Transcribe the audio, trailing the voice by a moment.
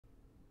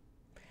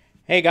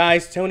Hey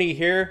guys, Tony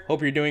here.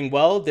 Hope you're doing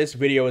well. This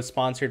video is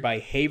sponsored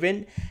by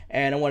Havven,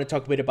 and I want to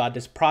talk a bit about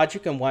this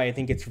project and why I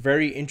think it's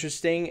very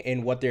interesting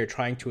in what they're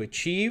trying to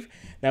achieve.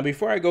 Now,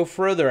 before I go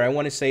further, I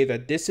want to say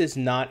that this is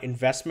not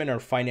investment or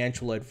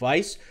financial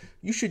advice.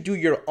 You should do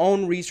your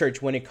own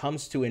research when it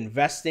comes to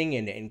investing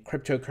in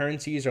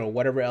cryptocurrencies or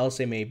whatever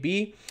else it may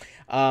be.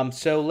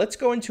 So let's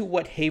go into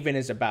what Havven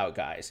is about,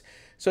 guys.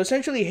 So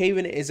essentially,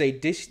 Havven is a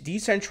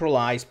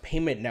decentralized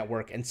payment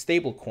network and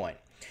stablecoin.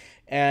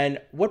 And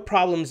what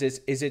problems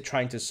is it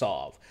trying to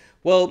solve?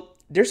 Well,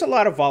 there's a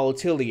lot of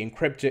volatility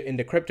in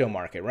the crypto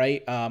market,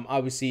 right?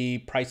 Obviously,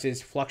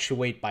 prices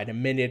fluctuate by the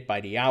minute,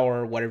 by the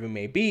hour, whatever it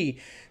may be.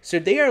 So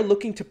they are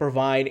looking to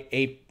provide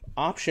a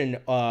option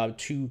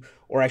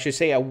or I should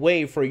say, a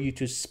way for you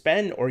to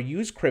spend or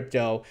use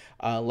crypto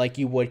like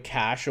you would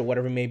cash or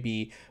whatever it may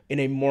be in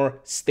a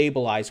more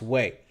stabilized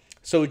way.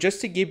 So just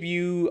to give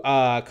you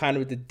kind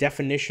of the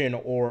definition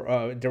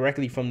or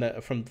directly from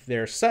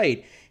their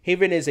site,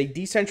 Havven is a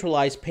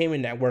decentralized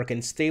payment network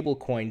and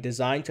stablecoin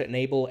designed to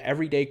enable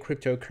everyday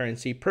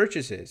cryptocurrency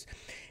purchases.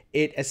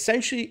 It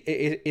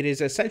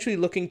is essentially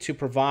looking to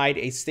provide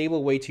a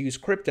stable way to use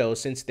crypto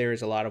since there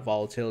is a lot of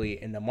volatility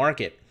in the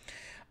market.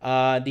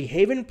 The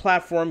Havven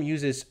platform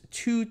uses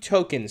two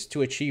tokens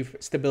to achieve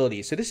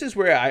stability. So this is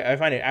where I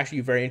find it actually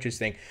very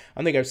interesting. I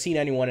don't think I've seen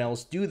anyone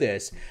else do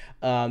this.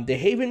 The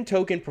Havven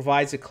token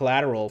provides a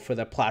collateral for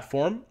the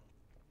platform.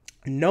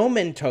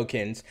 Nomin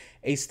tokens,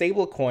 a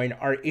stablecoin,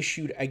 are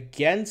issued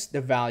against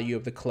the value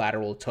of the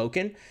collateral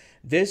token.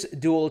 This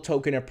dual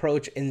token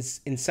approach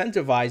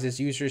incentivizes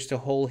users to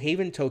hold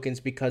Havven tokens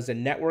because the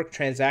network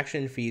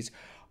transaction fees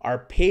are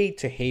paid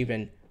to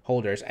Havven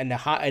holders, and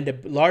the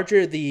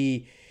larger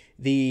the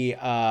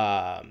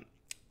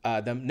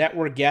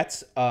network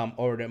gets,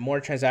 or the more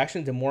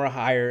transactions, the more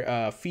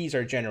higher fees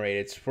are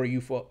generated for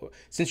you,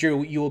 since you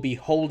will be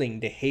holding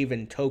the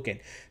Havven token.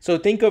 So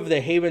think of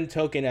the Havven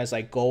token as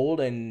like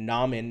gold and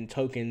Nomin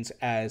tokens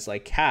as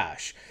like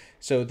cash.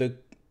 So the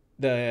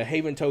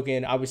Havven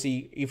token,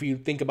 obviously, if you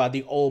think about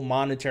the old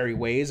monetary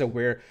ways of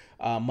where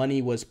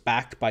money was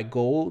backed by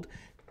gold,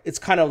 it's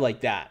kind of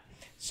like that.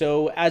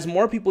 So as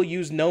more people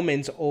use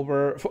nomins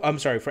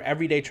for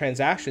everyday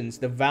transactions,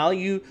 the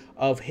value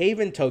of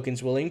Havven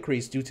tokens will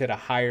increase due to the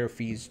higher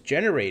fees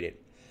generated.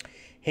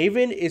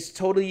 Havven is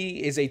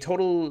a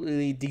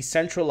totally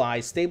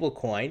decentralized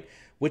stablecoin,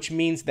 which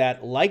means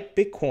that, like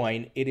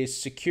Bitcoin, it is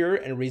secure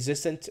and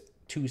resistant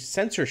to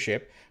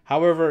censorship.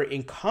 However,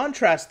 in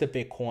contrast to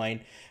Bitcoin,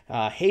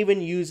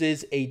 Havven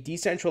uses a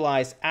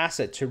decentralized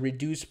asset to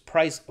reduce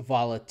price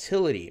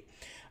volatility.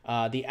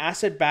 The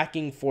asset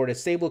backing for the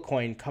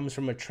stablecoin comes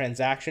from a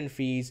transaction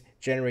fees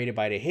generated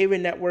by the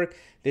Havven network.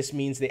 This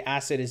means the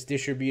asset is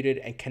distributed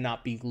and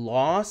cannot be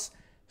lost,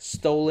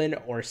 stolen,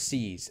 or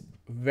seized.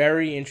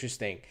 Very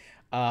interesting.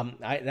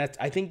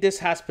 I think this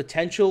has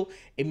potential.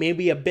 It may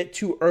be a bit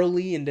too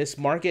early in this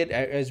market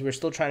as we're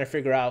still trying to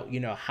figure out,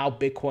 how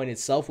Bitcoin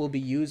itself will be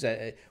used.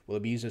 Will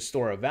it be used as a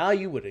store of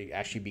value? Would it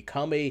actually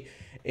become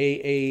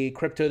a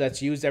crypto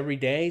that's used every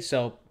day?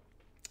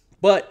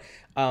 But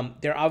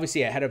they're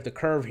obviously ahead of the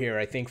curve here,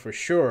 I think, for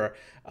sure,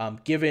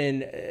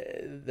 given,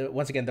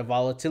 once again, the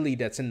volatility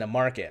that's in the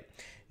market.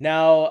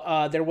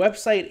 Now, their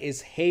website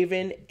is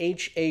Havven,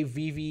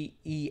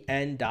 Havven.io,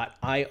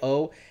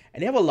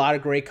 and they have a lot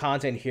of great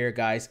content here,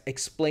 guys,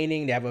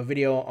 explaining. They have a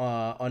video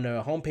on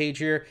the homepage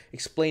here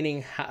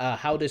explaining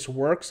how this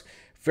works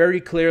very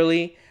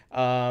clearly.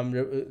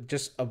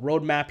 Just a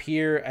roadmap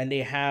here, and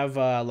they have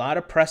a lot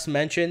of press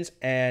mentions,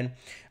 and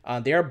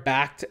they are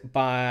backed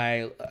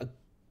by a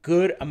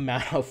good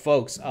amount of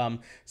folks.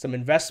 Some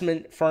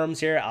investment firms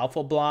here,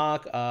 Alpha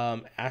Block,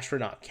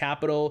 Astronaut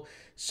Capital.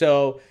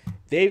 So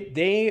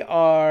they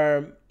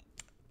are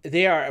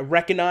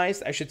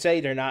recognized, I should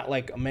say. They're not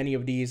like many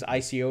of these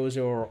ICOs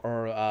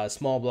or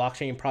small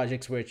blockchain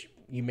projects which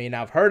you may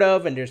not have heard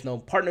of, and there's no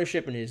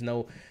partnership and there's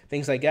no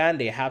things like that.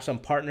 And they have some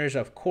partners,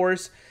 of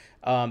course.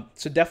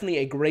 So definitely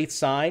a great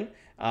sign.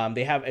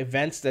 They have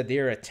events that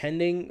they're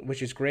attending,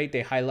 which is great.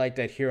 They highlight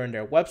that here on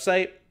their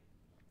website.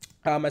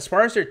 As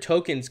far as their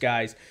tokens,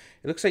 guys,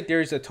 it looks like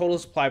there's a total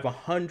supply of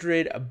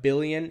 100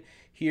 billion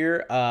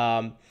here.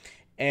 And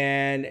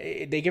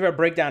they give a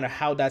breakdown of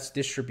how that's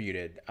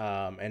distributed.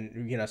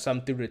 And,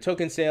 some through the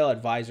token sale,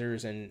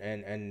 advisors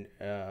and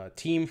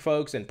team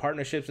folks and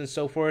partnerships and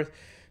so forth.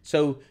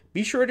 So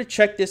be sure to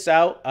check this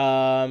out.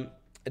 The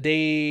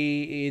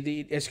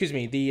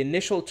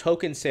initial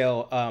token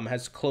sale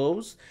has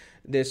closed.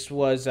 This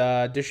was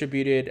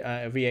distributed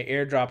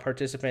via airdrop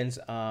participants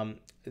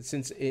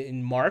since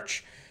in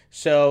March.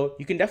 So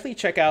you can definitely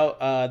check out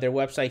their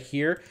website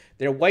here.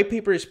 Their white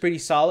paper is pretty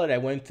solid. I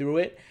went through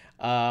it.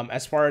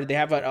 As far as they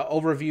have an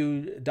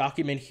overview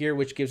document here,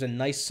 which gives a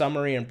nice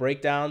summary and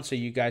breakdown, so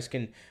you guys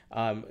can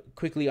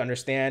quickly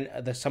understand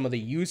some of the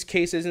use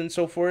cases and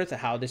so forth,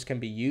 how this can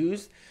be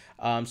used.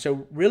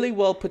 So really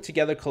well put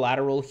together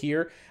collateral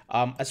here.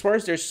 As far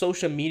as their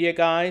social media,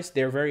 guys,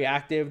 they're very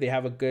active. They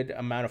have a good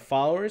amount of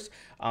followers.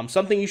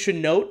 Something you should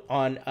note,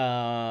 on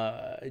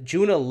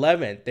June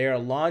 11th, they are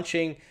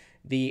launching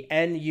the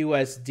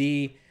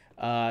NUSD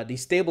the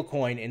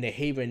stablecoin in the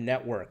Havven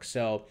network.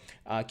 So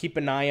keep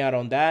an eye out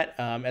on that.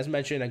 As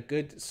mentioned, a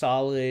good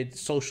solid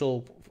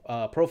social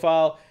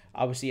profile,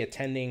 obviously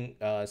attending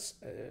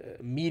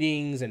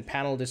meetings and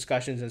panel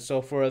discussions and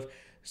so forth.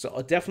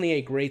 So definitely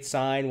a great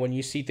sign when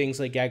you see things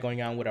like that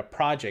going on with a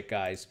project,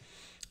 guys.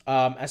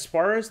 As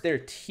far as their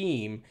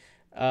team,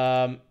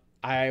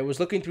 I was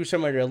looking through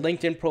some of their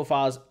LinkedIn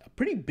profiles. A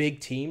pretty big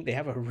team. They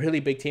have a really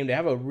big team. They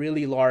have a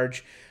really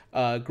large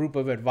group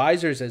of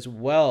advisors as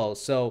well.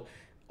 So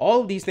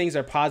all of these things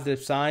are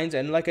positive signs.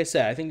 And like I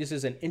said, I think this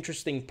is an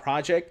interesting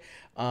project.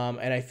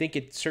 And I think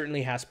it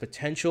certainly has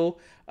potential.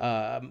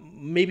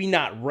 Maybe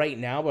not right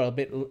now, but a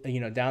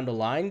bit, down the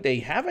line. They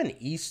have an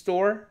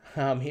e-store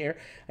here.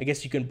 I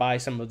guess you can buy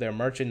some of their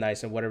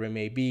merchandise and whatever it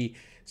may be.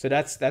 So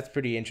that's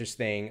pretty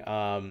interesting.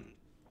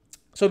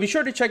 So be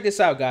sure to check this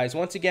out, guys.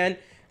 Once again,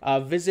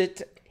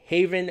 visit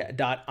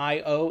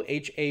havven.io,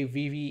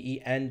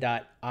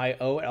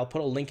 havven.io. I'll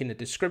put a link in the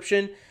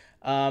description.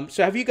 So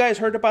have you guys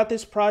heard about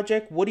this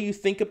project? What do you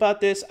think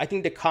about this? I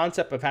think the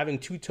concept of having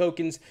two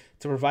tokens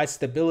to provide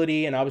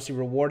stability and obviously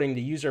rewarding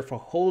the user for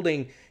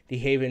holding the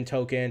Havven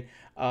token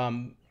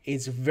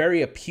is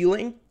very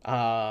appealing.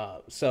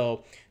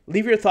 So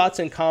leave your thoughts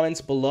and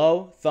comments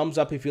below. Thumbs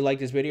up if you like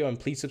this video, and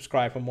please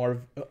subscribe for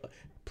more.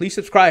 Please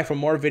subscribe for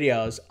more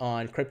videos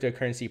on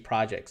cryptocurrency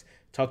projects.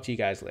 Talk to you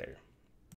guys later.